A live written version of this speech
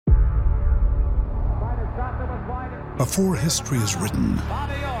Before history is written,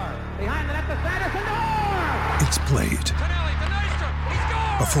 it's played.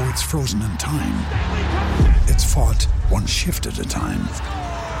 Before it's frozen in time, it's fought one shift at a time.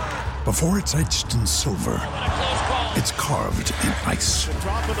 Before it's etched in silver, it's carved in ice.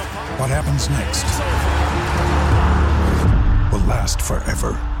 What happens next will last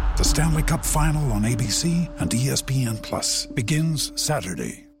forever. The Stanley Cup Final on ABC and ESPN Plus begins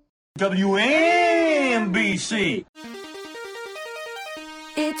Saturday. WNBC.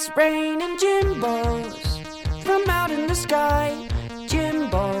 It's raining Jimbos from out in the sky.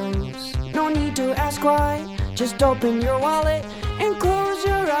 Jimbos, no need to ask why. Just open your wallet and close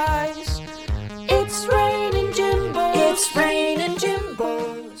your eyes. It's raining Jimbos. It's raining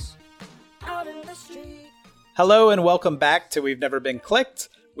Jimbos out in the street. Hello and welcome back to We've Never Been Clicked.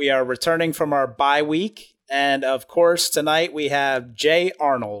 We are returning from our bye week, and of course tonight we have Jay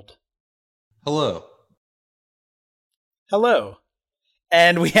Arnold. Hello. Hello.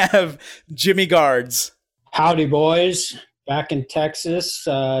 And we have Jimmy Guards. Howdy, boys. Back in Texas.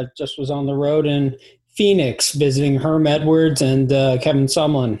 Just was on the road in Phoenix visiting Herm Edwards and Kevin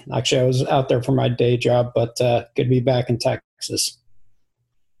Sumlin. Actually, I was out there for my day job, but good to be back in Texas.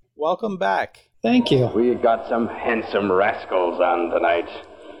 Welcome back. Thank you. We got some handsome rascals on tonight.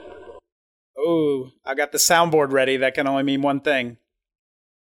 Oh, I got the soundboard ready. That can only mean one thing.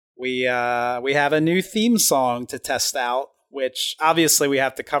 We have a new theme song to test out, which obviously we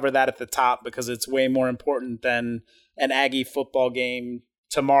have to cover that at the top because it's way more important than an Aggie football game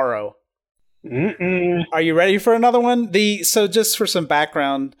tomorrow. Are you ready for another one? So just for some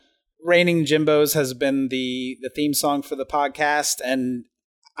background, Raining Jimbos has been the theme song for the podcast, and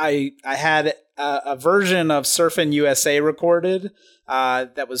I had a version of Surfin' USA recorded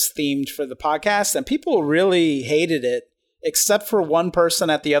that was themed for the podcast, and people really hated it, except for one person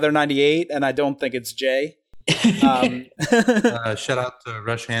at the other 98, and I don't think it's Jay. Shout out to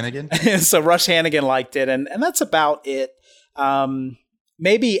Rush Hannigan. So Rush Hannigan liked it, and that's about it.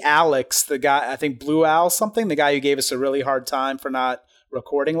 Maybe Alex, the guy, I think Blue Owl something, the guy who gave us a really hard time for not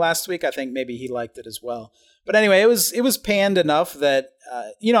recording last week, I think maybe he liked it as well. But anyway, it was panned enough that,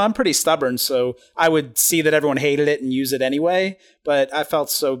 I'm pretty stubborn, so I would see that everyone hated it and use it anyway. But I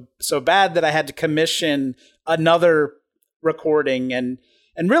felt so bad that I had to commission another recording. And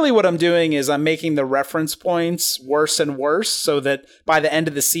really what I'm doing is I'm making the reference points worse and worse so that by the end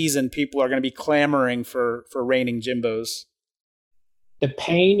of the season, people are going to be clamoring for Raining Jimbos. The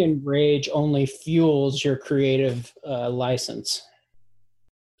pain and rage only fuels your creative license.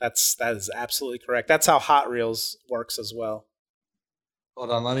 That is absolutely correct. That's how Hot Reels works as well. Hold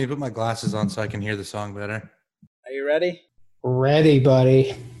on, let me put my glasses on so I can hear the song better. Are you ready? Ready,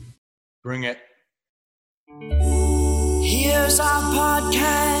 buddy. Bring it. Here's our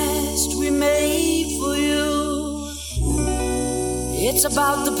podcast we made for you. It's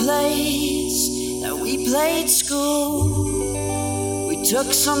about the place that we played school. We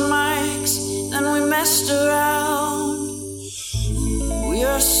took some marks and we messed around. We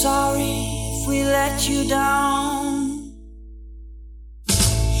are sorry if we let you down.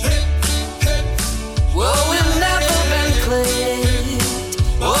 Well, we've never been clicked.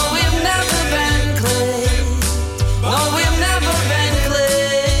 Oh, we've never been clicked. Oh, we've never been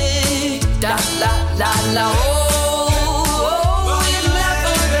clicked. Da la la la. Oh, we've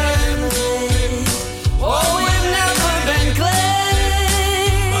never been clicked. Oh, we've never been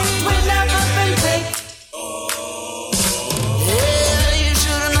clicked. We've never been clicked. Yeah, you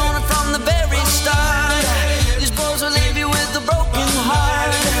should have known it from the very start. These boys will leave you with a broken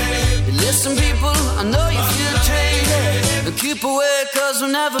heart. Listen, people, I know you feel betrayed, but keep away, cause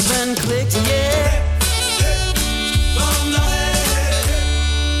we've never been clicked, yeah.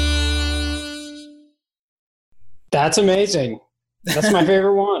 That's amazing. That's my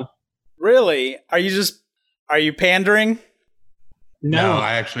favorite one. Really? Are you pandering? No,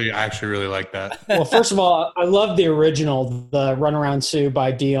 I actually really like that. Well, first of all, I love the original. The Runaround Sue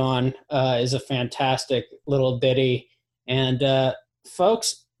by Dion is a fantastic little ditty. And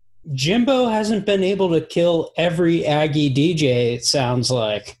folks, Jimbo hasn't been able to kill every Aggie DJ, it sounds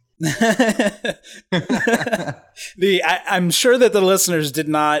like. I'm sure that the listeners did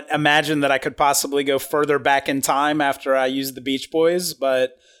not imagine that I could possibly go further back in time after I used the Beach Boys,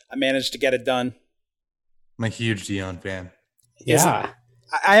 but I managed to get it done. I'm a huge Dion fan. Yeah.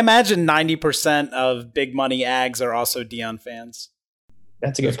 I imagine 90% of Big Money Ags are also Dion fans.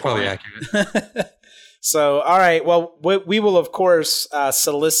 That's a good point. Probably accurate. So, all right. Well, we will, of course,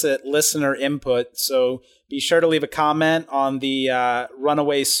 solicit listener input. So be sure to leave a comment on the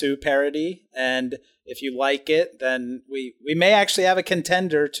Runaway Sue parody. And if you like it, then we may actually have a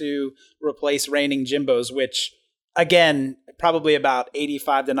contender to replace Raining Jimbos, which again, probably about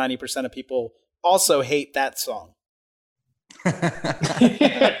 85 to 90% of people also hate that song.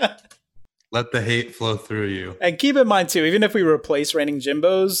 Let the hate flow through you. And keep in mind, too, even if we replace Raining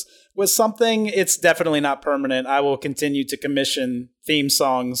Jimbos with something, it's definitely not permanent. I will continue to commission theme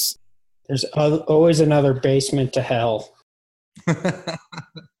songs. There's always another basement to hell.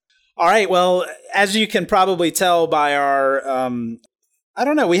 All right. Well, as you can probably tell by our, I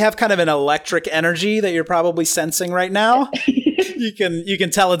don't know, we have kind of an electric energy that you're probably sensing right now. You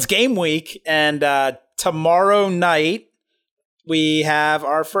can tell it's game week. And tomorrow night, we have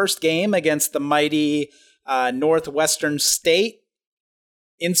our first game against the mighty Northwestern State.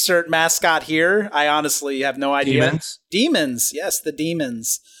 Insert mascot here. I honestly have no idea. Demons? Demons. Yes, the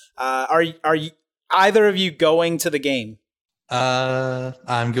Demons. Are you, either of you going to the game?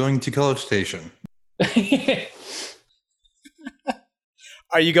 I'm going to College Station.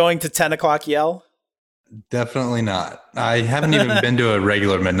 Are you going to 10 o'clock yell? Definitely not. I haven't even been to a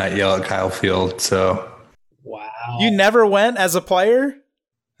regular midnight yell at Kyle Field, so... Wow. You never went as a player?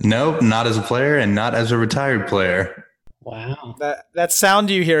 Nope, not as a player and not as a retired player. Wow. That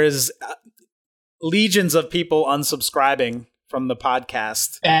sound you hear is legions of people unsubscribing from the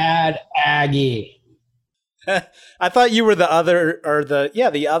podcast. Bad Aggie. I thought you were the other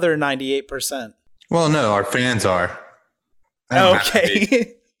 98%. Well, no, our fans are.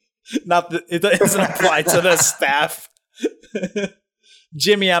 Okay. It doesn't apply to the staff.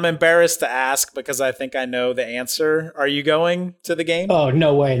 Jimmy, I'm embarrassed to ask because I think I know the answer. Are you going to the game? Oh,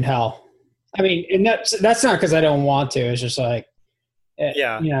 no way in hell. I mean, and that's not because I don't want to. It's just like,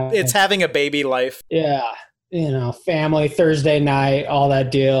 yeah, you know, it's having a baby life. Yeah, you know, family, Thursday night, all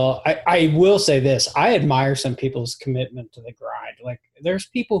that deal. I will say this. I admire some people's commitment to the grind. Like, there's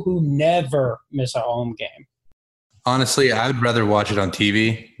people who never miss a home game. Honestly, I would rather watch it on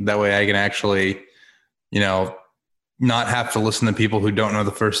TV. That way I can actually, not have to listen to people who don't know the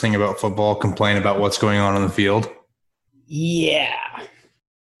first thing about football complain about what's going on the field. Yeah.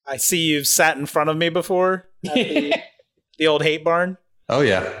 I see you've sat in front of me before at the old hate barn. Oh,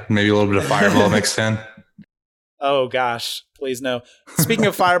 yeah. Maybe a little bit of Fireball mixed in. Oh, gosh. Please no. Speaking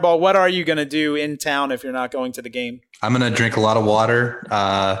of Fireball, what are you going to do in town if you're not going to the game? I'm going to drink a lot of water.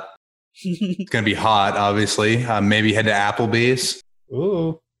 It's going to be hot, obviously. Maybe head to Applebee's.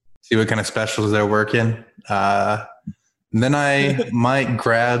 Ooh. See what kind of specials they're working. Then I might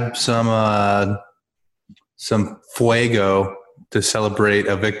grab some Fuego to celebrate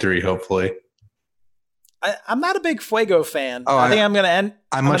a victory, hopefully. I'm not a big Fuego fan. Oh, I think I'm going to end.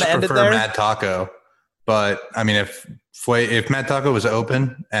 I much end prefer Mad Taco. But, I mean, if Mad Taco was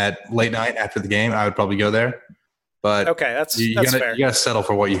open at late night after the game, I would probably go there. But okay, that's fair. You got to settle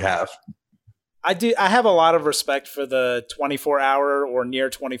for what you have. I have a lot of respect for the 24-hour or near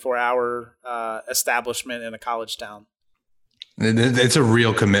 24-hour establishment in a college town. It's a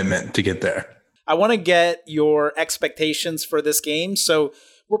real commitment to get there. I want to get your expectations for this game. So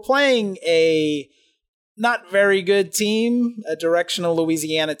we're playing a not very good team, a directional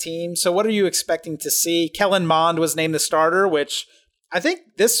Louisiana team. So what are you expecting to see? Kellen Mond was named the starter, which I think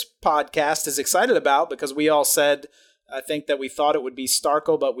this podcast is excited about because we all said, I think that we thought it would be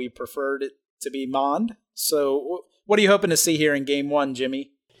Starkel, but we preferred it to be Mond. So what are you hoping to see here in game one,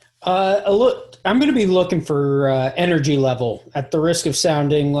 Jimmy? I'm going to be looking for energy level at the risk of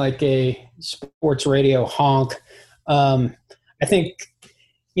sounding like a sports radio honk. I think,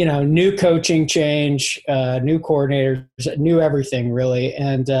 new coaching change, new coordinators, new everything really.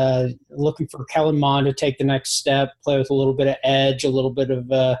 And looking for Kellen Mond to take the next step, play with a little bit of edge, a little bit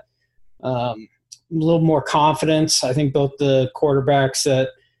of a little more confidence. I think both the quarterbacks that,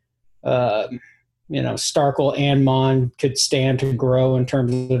 Starkel and Mond could stand to grow in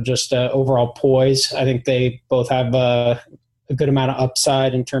terms of just overall poise. I think they both have a good amount of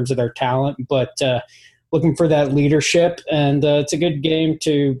upside in terms of their talent, but looking for that leadership. And it's a good game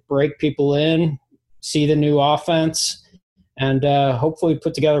to break people in, see the new offense, and hopefully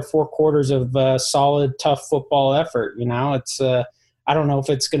put together 4 quarters of solid, tough football effort. It's I don't know if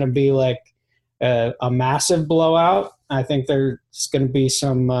it's going to be like a massive blowout. I think there's going to be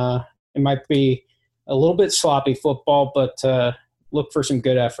some it might be a little bit sloppy football, but look for some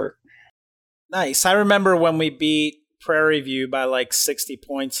good effort. Nice. I remember when we beat Prairie View by like 60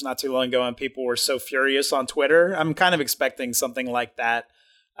 points not too long ago, and people were so furious on Twitter. I'm kind of expecting something like that.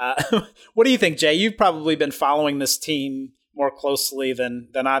 What do you think, Jay? You've probably been following this team more closely than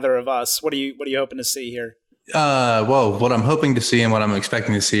either of us. What are you hoping to see here? Well, what I'm hoping to see and what I'm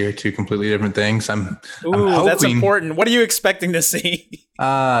expecting to see are two completely different things. I'm hoping, that's important. What are you expecting to see?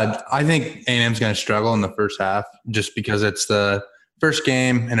 I think A&M's going to struggle in the first half just because it's the first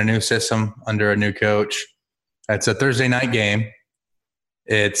game in a new system under a new coach. It's a Thursday night game.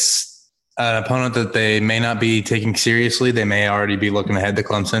 It's an opponent that they may not be taking seriously. They may already be looking ahead to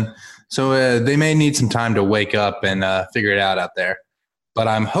Clemson. So they may need some time to wake up and figure it out there. But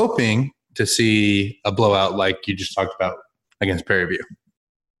I'm hoping to see a blowout like you just talked about against Prairie View.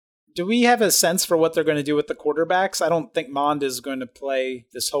 Do we have a sense for what they're going to do with the quarterbacks? I don't think Mond is going to play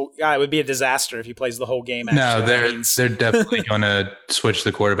this whole. It would be a disaster if he plays the whole game. No, they're definitely going to switch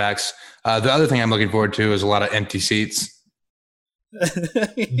the quarterbacks. The other thing I'm looking forward to is a lot of empty seats.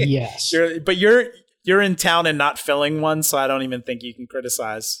 Yes, but you're in town and not filling one, so I don't even think you can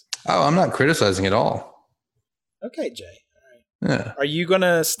criticize. Oh, I'm not criticizing at all. Okay, Jay. All right. Yeah. Are you going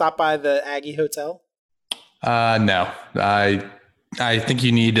to stop by the Aggie Hotel? No, I think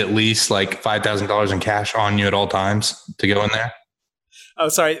you need at least like $5,000 in cash on you at all times to go in there. Oh,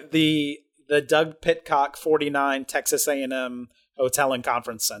 sorry. The Doug Pitcock 49 Texas A&M Hotel and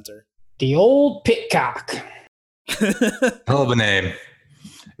Conference Center. The old Pitcock. Hell of a name.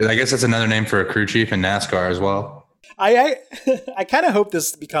 I guess that's another name for a crew chief in NASCAR as well. I kind of hope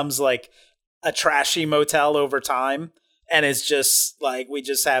this becomes like a trashy motel over time, and it's just like we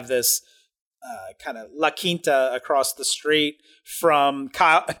just have this kind of La Quinta across the street from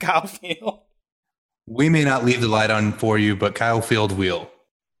Kyle Field. We may not leave the light on for you, but Kyle Field will.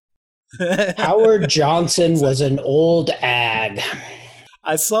 Howard Johnson was an old ag.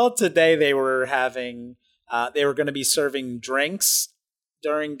 I saw today they were having they were going to be serving drinks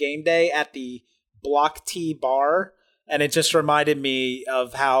during game day at the Block T bar, and it just reminded me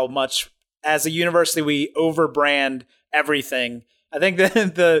of how much as a university we overbrand everything. I think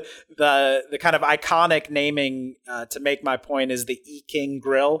the kind of iconic naming to make my point is the E King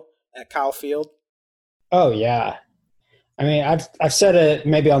Grill at Kyle Field. Oh yeah, I mean I've said it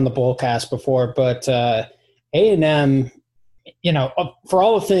maybe on the Bullcast before, but A&M, for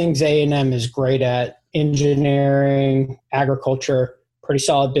all the things A&M is great at, engineering, agriculture, pretty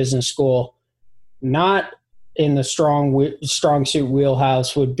solid business school. Not in the strong suit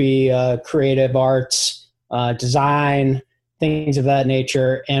wheelhouse would be creative arts, design, things of that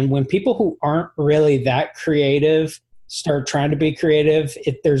nature. And when people who aren't really that creative start trying to be creative,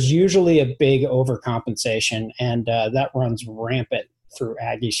 there's usually a big overcompensation, and that runs rampant through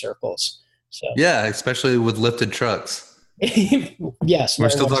Aggie circles. So yeah, especially with lifted trucks. Yes, we're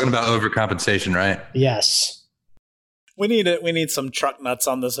still talking about overcompensation, right? Yes, we need some truck nuts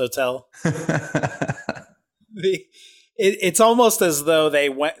on this hotel. It's almost as though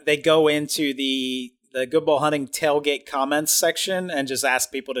they go into the Good Bull Hunting tailgate comments section and just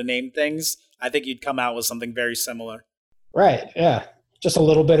ask people to name things. I think you'd come out with something very similar. Right. Yeah. Just a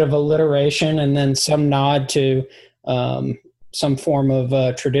little bit of alliteration and then some nod to some form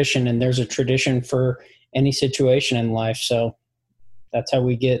of tradition. And there's a tradition for any situation in life. So that's how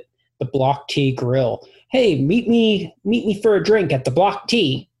we get the Block T Grill. Hey, meet me for a drink at the Block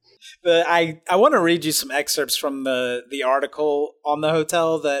T. I want to read you some excerpts from the article on the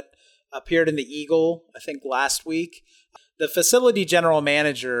hotel that appeared in the Eagle, I think last week. The facility general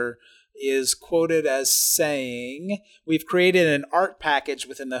manager is quoted as saying, "We've created an art package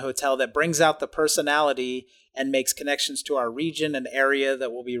within the hotel that brings out the personality and makes connections to our region and area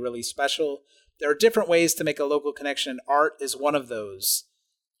that will be really special. There are different ways to make a local connection, and art is one of those.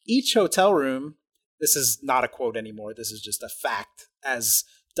 Each hotel room," this is not a quote anymore, this is just a fact as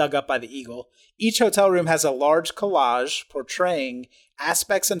dug up by the Eagle, "each hotel room has a large collage portraying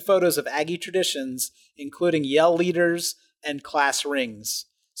aspects and photos of Aggie traditions, including yell leaders and class rings."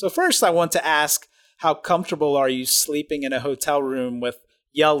 So first I want to ask, how comfortable are you sleeping in a hotel room with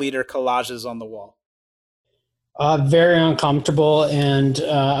yell leader collages on the wall? Very uncomfortable, and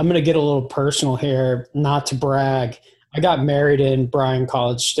I'm going to get a little personal here, not to brag. I got married in Bryan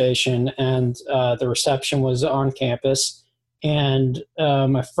College Station, and the reception was on campus. And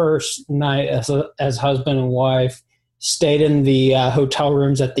my first night as husband and wife stayed in the hotel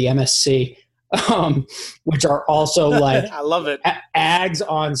rooms at the MSC, which are also like I love it. Ags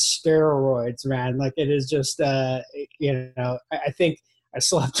on steroids, man. Like it is just, I think I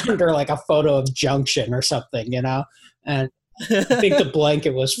slept under like a photo of Junction or something, and I think the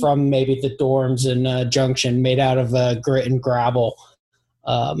blanket was from maybe the dorms in Junction, made out of grit and gravel.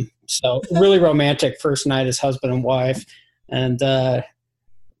 So really romantic first night as husband and wife. And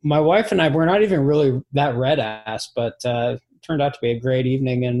my wife and I were not even really that red ass, but turned out to be a great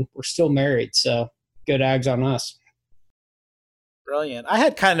evening, and we're still married. So good Ags on us. Brilliant. I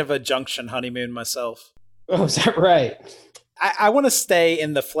had kind of a Junction honeymoon myself. Oh, is that right? I want to stay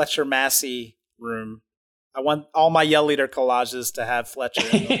in the Fletcher Massey room. I want all my yell leader collages to have Fletcher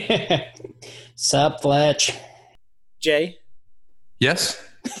in them. Sup, Fletch? Jay? Yes?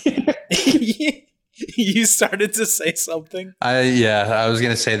 You started to say something. I was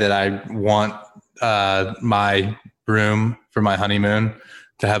gonna say that I want my room for my honeymoon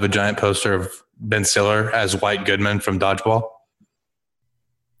to have a giant poster of Ben Stiller as White Goodman from Dodgeball.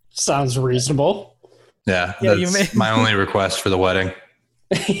 Sounds reasonable. Yeah, Yeah, that's my only request for the wedding.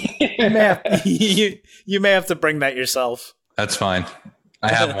 You may have to bring that yourself. That's fine.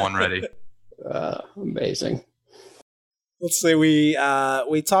 I have one ready. Amazing. Let's see. We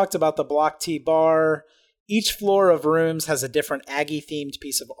talked about the Block T bar. Each floor of rooms has a different Aggie-themed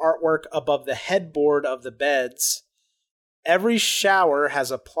piece of artwork above the headboard of the beds. Every shower has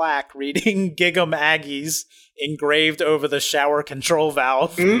a plaque reading "Gig 'em Aggies" engraved over the shower control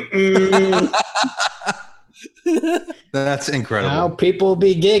valve. That's incredible. Now people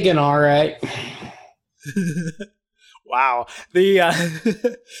be gigging, all right. Wow.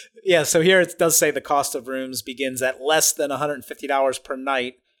 So here it does say the cost of rooms begins at less than $150 per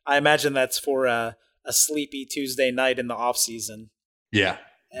night. I imagine that's for a sleepy Tuesday night in the off season. Yeah.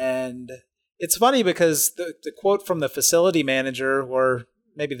 And it's funny because the quote from the facility manager, or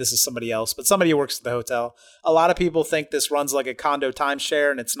maybe this is somebody else, but somebody who works at the hotel, a lot of people think this runs like a condo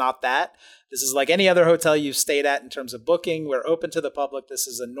timeshare, and it's not that. This is like any other hotel you've stayed at in terms of booking. We're open to the public. This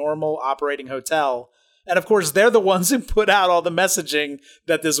is a normal operating hotel. And of course, they're the ones who put out all the messaging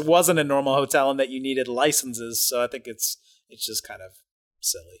that this wasn't a normal hotel and that you needed licenses. So I think it's just kind of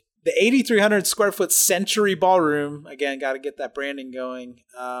silly. The 8,300 square foot Century Ballroom, again, got to get that branding going,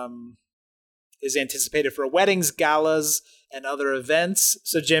 is anticipated for weddings, galas, and other events.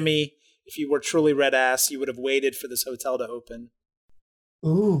 So Jimmy, if you were truly red ass, you would have waited for this hotel to open.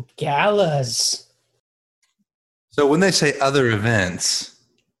 Ooh, galas. So when they say other events,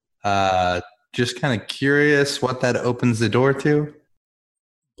 just kind of curious what that opens the door to.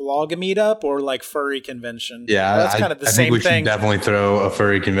 Blog meetup or like furry convention? Yeah, that's kind of the I same think we thing. should definitely throw a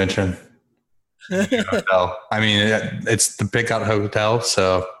furry convention. Hotel. I mean, it's the Pickup Hotel,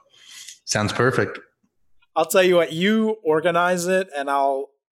 so sounds perfect. I'll tell you what, you organize it, and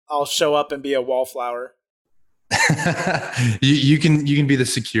I'll show up and be a wallflower. you can be the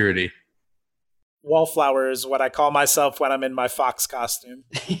security. Wallflower is what I call myself when I'm in my fox costume.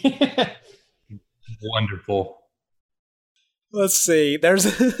 Wonderful. Let's see. There's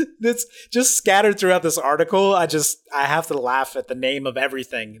it's just scattered throughout this article. I have to laugh at the name of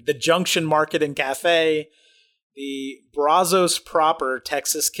everything. The Junction Market and Cafe, the Brazos Proper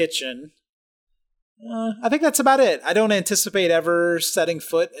Texas Kitchen. I think that's about it. I don't anticipate ever setting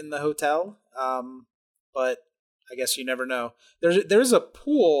foot in the hotel, but I guess you never know. There's a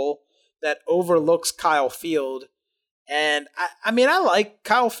pool that overlooks Kyle Field. And I mean, I like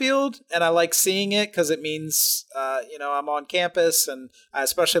Kyle Field, and I like seeing it because it means, I'm on campus, and I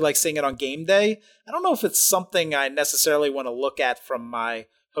especially like seeing it on game day. I don't know if it's something I necessarily want to look at from my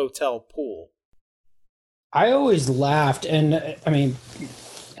hotel pool. I always laughed, and I mean,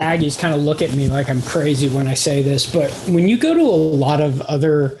 Aggies kind of look at me like I'm crazy when I say this, but when you go to a lot of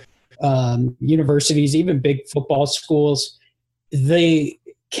other universities, even big football schools, the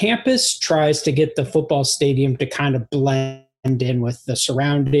campus tries to get the football stadium to kind of blend in with the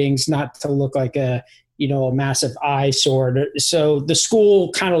surroundings, not to look like a massive eyesore. So the school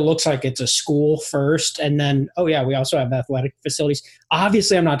kind of looks like it's a school first, and then, we also have athletic facilities.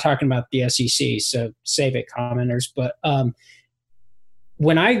 Obviously, I'm not talking about the SEC, so save it, commenters. But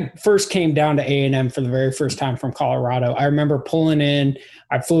when I first came down to A&M for the very first time from Colorado, I remember pulling in.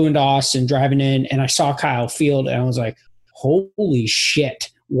 I flew into Austin, driving in, and I saw Kyle Field, and I was like, holy shit.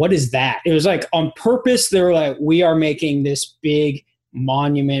 What is that? It was like on purpose. They were like, we are making this big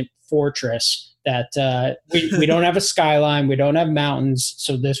monument fortress that we don't have a skyline. We don't have mountains.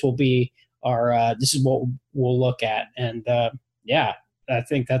 So this will be this is what we'll look at. And I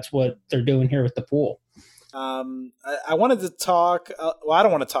think that's what they're doing here with the pool. I wanted to talk, I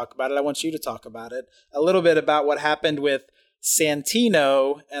don't want to talk about it. I want you to talk about it a little bit about what happened with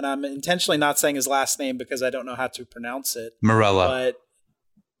Santino. And I'm intentionally not saying his last name because I don't know how to pronounce it. Morella. But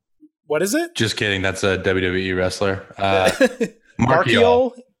what is it? Just kidding. That's a WWE wrestler.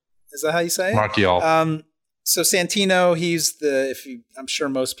 Markiol? Is that how you say it? Markiol. So Santino, he's I'm sure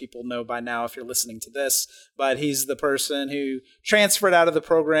most people know by now if you're listening to this, but he's the person who transferred out of the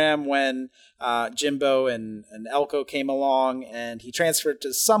program when Jimbo and Elko came along, and he transferred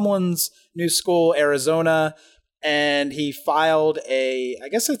to someone's new school, Arizona, and he filed I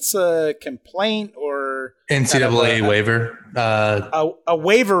guess it's a complaint or NCAA waiver. A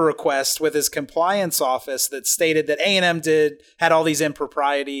waiver request with his compliance office that stated that A&M had all these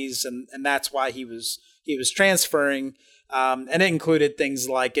improprieties, and that's why he was transferring. And it included things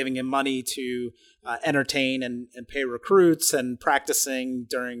like giving him money to entertain and pay recruits and practicing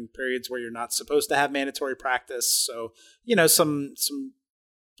during periods where you're not supposed to have mandatory practice. So, some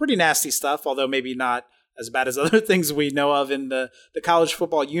pretty nasty stuff, although maybe not as bad as other things we know of in the college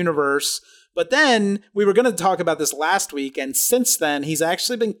football universe. But then we were going to talk about this last week, and since then, he's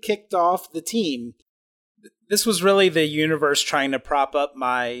actually been kicked off the team. This was really the universe trying to prop up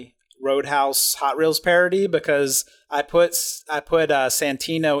my Roadhouse Hot Reels parody, because I put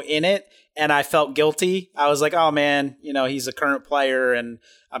Santino in it, and I felt guilty. I was like, oh man, he's a current player, and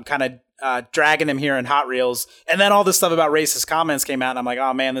I'm kind of dragging him here in Hot Reels. And then all this stuff about racist comments came out, and I'm like,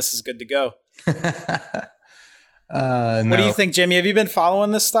 oh man, this is good to go. No. What do you think, Jimmy? Have you been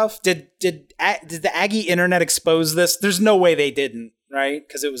following this stuff? Did the Aggie internet expose this? There's no way they didn't, right?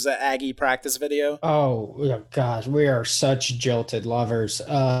 Because it was an Aggie practice video. Oh gosh, we are such jilted lovers.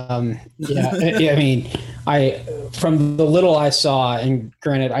 I mean, from the little I saw, and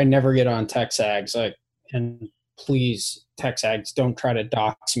granted, I never get on Texags, and please, Texags, don't try to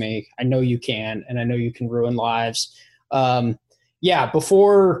dox me. I know you can, and I know you can ruin lives.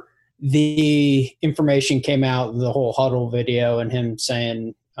 Before the information came out, the whole huddle video and him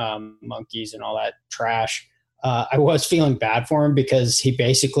saying monkeys and all that trash, I was feeling bad for him, because he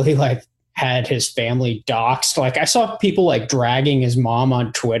basically had his family doxxed. I saw people dragging his mom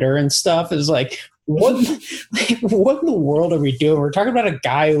on Twitter and stuff. It was what in the world are we doing? We're talking about a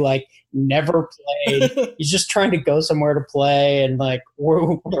guy who never played. He's just trying to go somewhere to play, and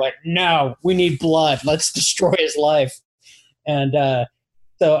we're like, no, we need blood. Let's destroy his life. And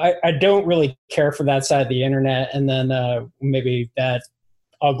so I don't really care for that side of the internet, and then maybe that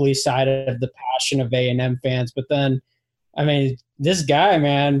ugly side of the passion of A&M fans. But then, I mean, this guy,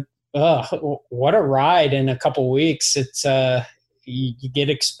 man, what a ride in a couple weeks. It's you get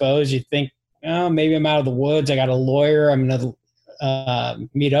exposed. You think, oh, maybe I'm out of the woods. I got a lawyer. I'm going to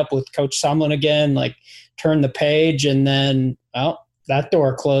meet up with Coach Sumlin again, turn the page, and then, that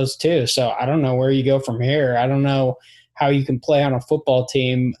door closed too. So I don't know where you go from here. I don't know how you can play on a football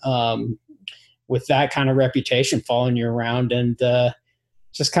team with that kind of reputation following you around. And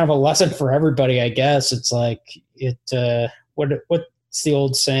just kind of a lesson for everybody, I guess. It's what's the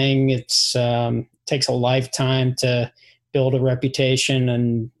old saying? It's takes a lifetime to build a reputation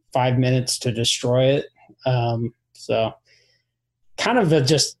and 5 minutes to destroy it. So kind of a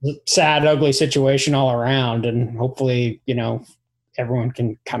just sad, ugly situation all around. And hopefully, everyone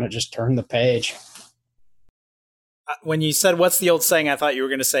can kind of just turn the page. When you said, what's the old saying, I thought you were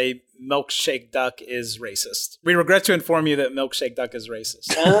going to say milkshake duck is racist. We regret to inform you that milkshake duck is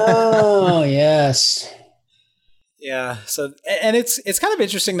racist. Oh, yes. Yeah. So, and it's kind of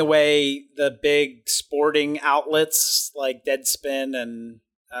interesting the way the big sporting outlets like Deadspin and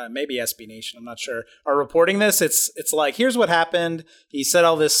maybe SB Nation, I'm not sure, are reporting this. It's here's what happened. He said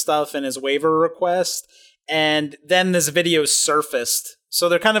all this stuff in his waiver request, and then this video surfaced. So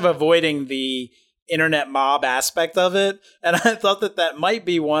they're kind of avoiding the internet mob aspect of it, and I thought that might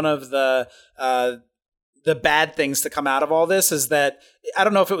be one of the bad things to come out of all this, is that I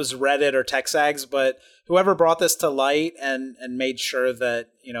don't know if it was Reddit or Texags, but whoever brought this to light and made sure that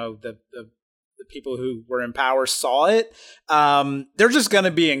the people who were in power saw it, they're just going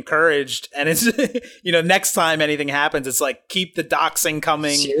to be encouraged, and it's next time anything happens, it's keep the doxing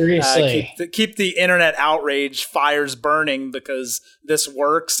coming. Seriously, keep the internet outrage fires burning, because this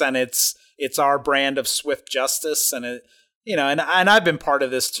works, and it's our brand of swift justice. And and I've been part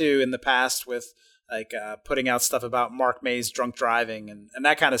of this too in the past with putting out stuff about Mark May's drunk driving and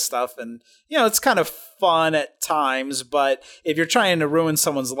that kind of stuff. And, it's kind of fun at times, but if you're trying to ruin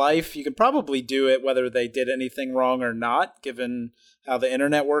someone's life, you can probably do it whether they did anything wrong or not, given how the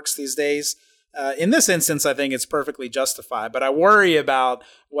internet works these days. In this instance, I think it's perfectly justified, but I worry about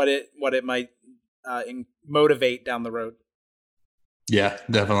what it might motivate down the road. Yeah,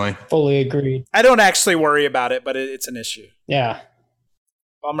 definitely. Fully agreed. I don't actually worry about it, but it's an issue. Yeah.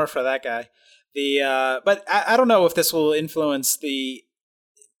 Bummer for that guy. But I don't know if this will influence the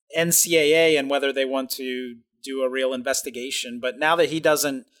NCAA and whether they want to do a real investigation. But now that he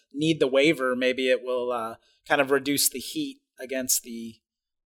doesn't need the waiver, maybe it will kind of reduce the heat against the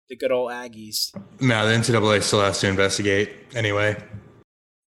good old Aggies. No, the NCAA still has to investigate anyway.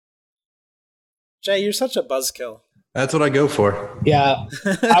 Jay, you're such a buzzkill. That's what I go for. Yeah.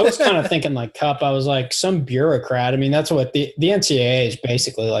 I was kind of thinking Cup. I was some bureaucrat. I mean, that's what the NCAA is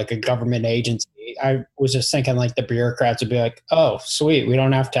basically, a government agency. I was just thinking the bureaucrats would be oh, sweet, we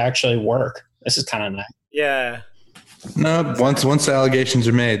don't have to actually work. This is kind of nice. Yeah. No, once the allegations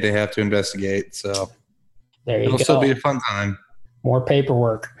are made, they have to investigate. So there you go. It'll still be a fun time. More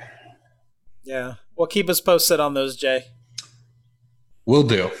paperwork. Yeah. Well, keep us posted on those, Jay. Will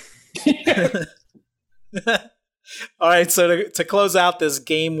do. All right, so to close out this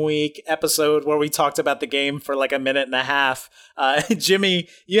game week episode where we talked about the game for like a minute and a half, Jimmy,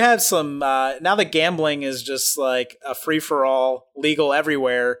 you have some, now that gambling is just like a free-for-all, legal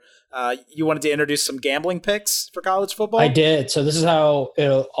everywhere, you wanted to introduce some gambling picks for college football? I did. So this is how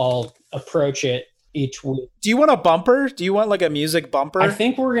I'll approach it each week. Do you want a bumper? Do you want like a music bumper? I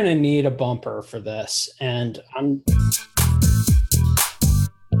think we're going to need a bumper for this, and I'm...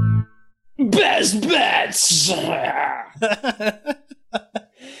 Best bets. I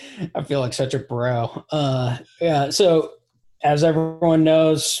feel like such a bro. Yeah. So as everyone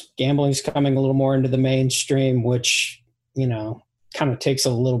knows, gambling's coming a little more into the mainstream, which, you know, kind of takes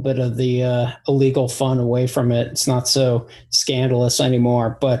a little bit of the illegal fun away from it. It's not so scandalous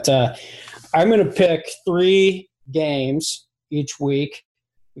anymore. But I'm going to pick 3 games each week.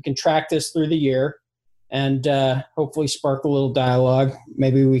 We can track this through the year. And hopefully spark a little dialogue.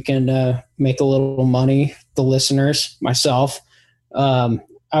 Maybe we can make a little money, the listeners, myself. I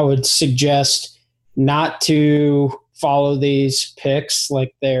would suggest not to follow these picks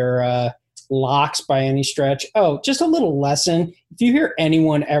like they're locks by any stretch. Oh, just a little lesson. If you hear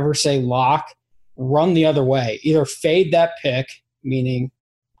anyone ever say lock, run the other way. Either fade that pick, meaning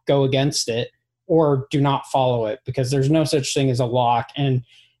go against it, or do not follow it, because there's no such thing as a lock. And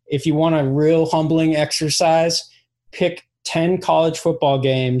if you want a real humbling exercise, pick 10 college football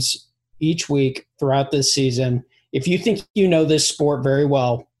games each week throughout this season. If you think you know this sport very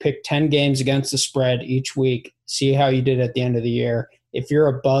well, pick 10 games against the spread each week. See how you did at the end of the year. If you're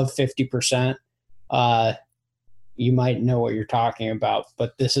above 50%, you might know what you're talking about.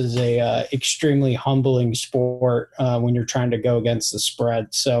 But this is a extremely humbling sport when you're trying to go against the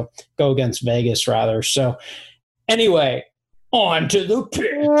spread. So go against Vegas, rather. So anyway, on to the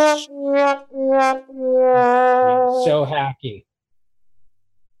pitch. So hacky.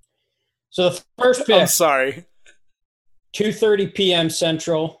 So the first pick. I'm sorry. 2:30 p.m.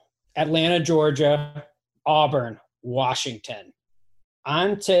 Central, Atlanta, Georgia, Auburn, Washington.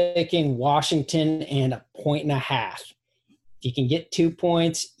 I'm taking Washington and 1.5. If you can get 2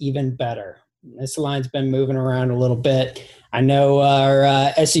 points, even better. This line's been moving around a little bit. I know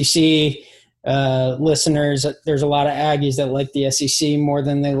our SEC listeners, there's a lot of Aggies that like the SEC more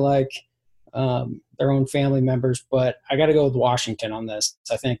than they like their own family members, but I got to go with Washington on this.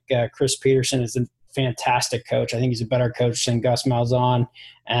 I think Chris Peterson is a fantastic coach. I think he's a better coach than Gus Malzahn,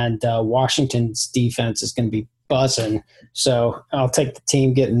 and Washington's defense is going to be buzzing. So I'll take the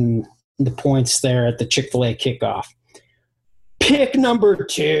team getting the points there at the Chick-fil-A kickoff. Pick number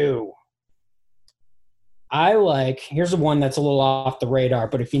 2. Here's the one that's a little off the radar,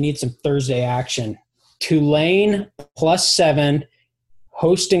 but if you need some Thursday action, Tulane +7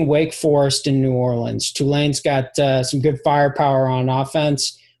 hosting Wake Forest in New Orleans. Tulane's got some good firepower on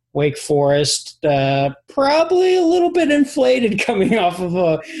offense. Wake Forest probably a little bit inflated coming off of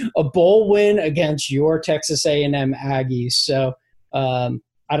a bowl win against your Texas A&M Aggies. So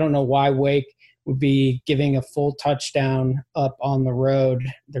I don't know why Wake would be giving a full touchdown up on the road.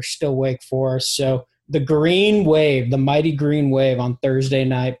 They're still Wake Forest. So the Green Wave, the mighty Green Wave on Thursday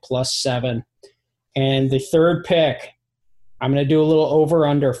night +7. And the third pick, I'm going to do a little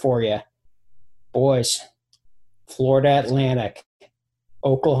over-under for you. Boys, Florida Atlantic,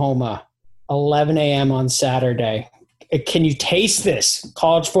 Oklahoma, 11 a.m. on Saturday. Can you taste this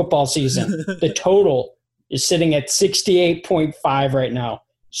college football season? The total is sitting at 68.5 right now.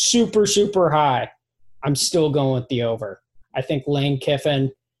 Super, super high. I'm still going with the over. I think Lane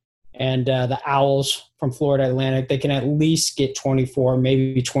Kiffin and the Owls from Florida Atlantic, they can at least get 24,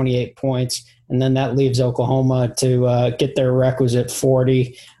 maybe 28 points. And then that leaves Oklahoma to get their requisite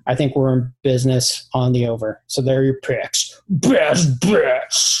 40. I think we're in business on the over. So there are your picks. Best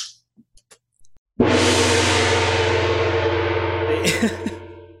bets.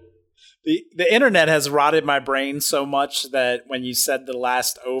 The internet has rotted my brain so much that when you said the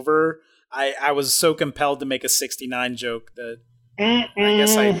last over, I was so compelled to make a 69 joke that I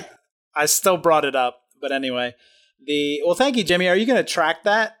guess I still brought it up. But anyway, well, thank you, Jimmy. Are you going to track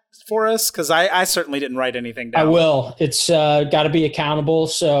that for us? Because I certainly didn't write anything down. I will. It's got to be accountable,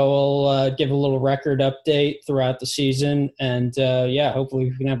 so I'll give a little record update throughout the season. And, hopefully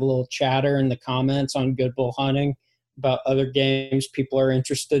we can have a little chatter in the comments on Good Bull Hunting about other games people are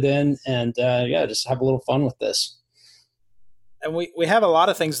interested in. And, just have a little fun with this. And we have a lot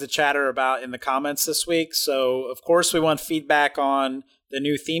of things to chatter about in the comments this week. So, of course, we want feedback on the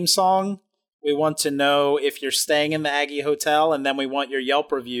new theme song. We want to know if you're staying in the Aggie Hotel, and then we want your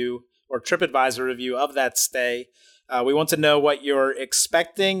Yelp review or TripAdvisor review of that stay. We want to know what you're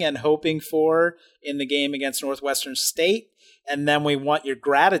expecting and hoping for in the game against Northwestern State, and then we want your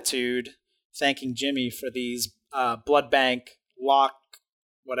gratitude thanking Jimmy for these blood bank Loctite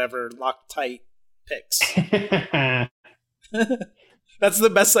picks. That's the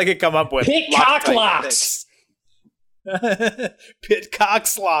best I could come up with. Pit cock locks. Pit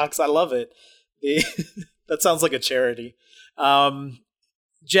Cox locks. I love it. That sounds like a charity.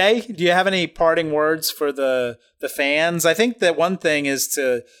 Jay, do you have any parting words for the fans? I think that one thing is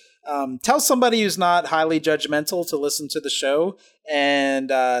to tell somebody who's not highly judgmental to listen to the show,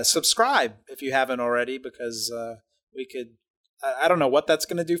 and subscribe if you haven't already, because we could. I don't know what that's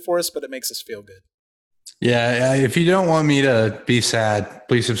going to do for us, but it makes us feel good. Yeah, if you don't want me to be sad,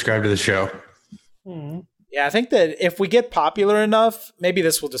 please subscribe to the show. Yeah, I think that if we get popular enough, maybe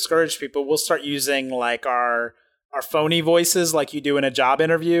this will discourage people. We'll start using like our phony voices like you do in a job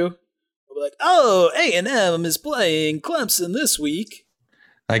interview. We'll be like, oh, A&M is playing Clemson this week.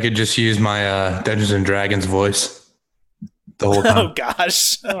 I could just use my Dungeons & Dragons voice the whole time. Oh,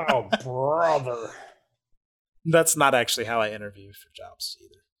 gosh. Oh, brother. That's not actually how I interview for jobs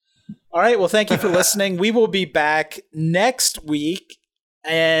either. All right, well, thank you for listening. We will be back next week.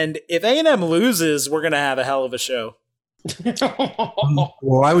 And if A&M loses, we're going to have a hell of a show. Well,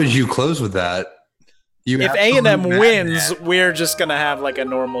 why would you close with that? If A&M wins, we're just going to have like a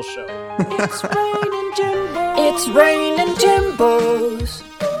normal show. It's raining Jimbos. It's raining Jimbos.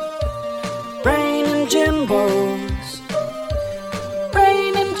 Raining Jimbos.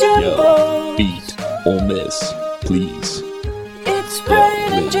 Raining Jimbos. Beat Ole Miss, please. It's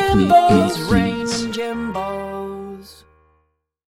raining Jimbos. Please. Raining Jimbos.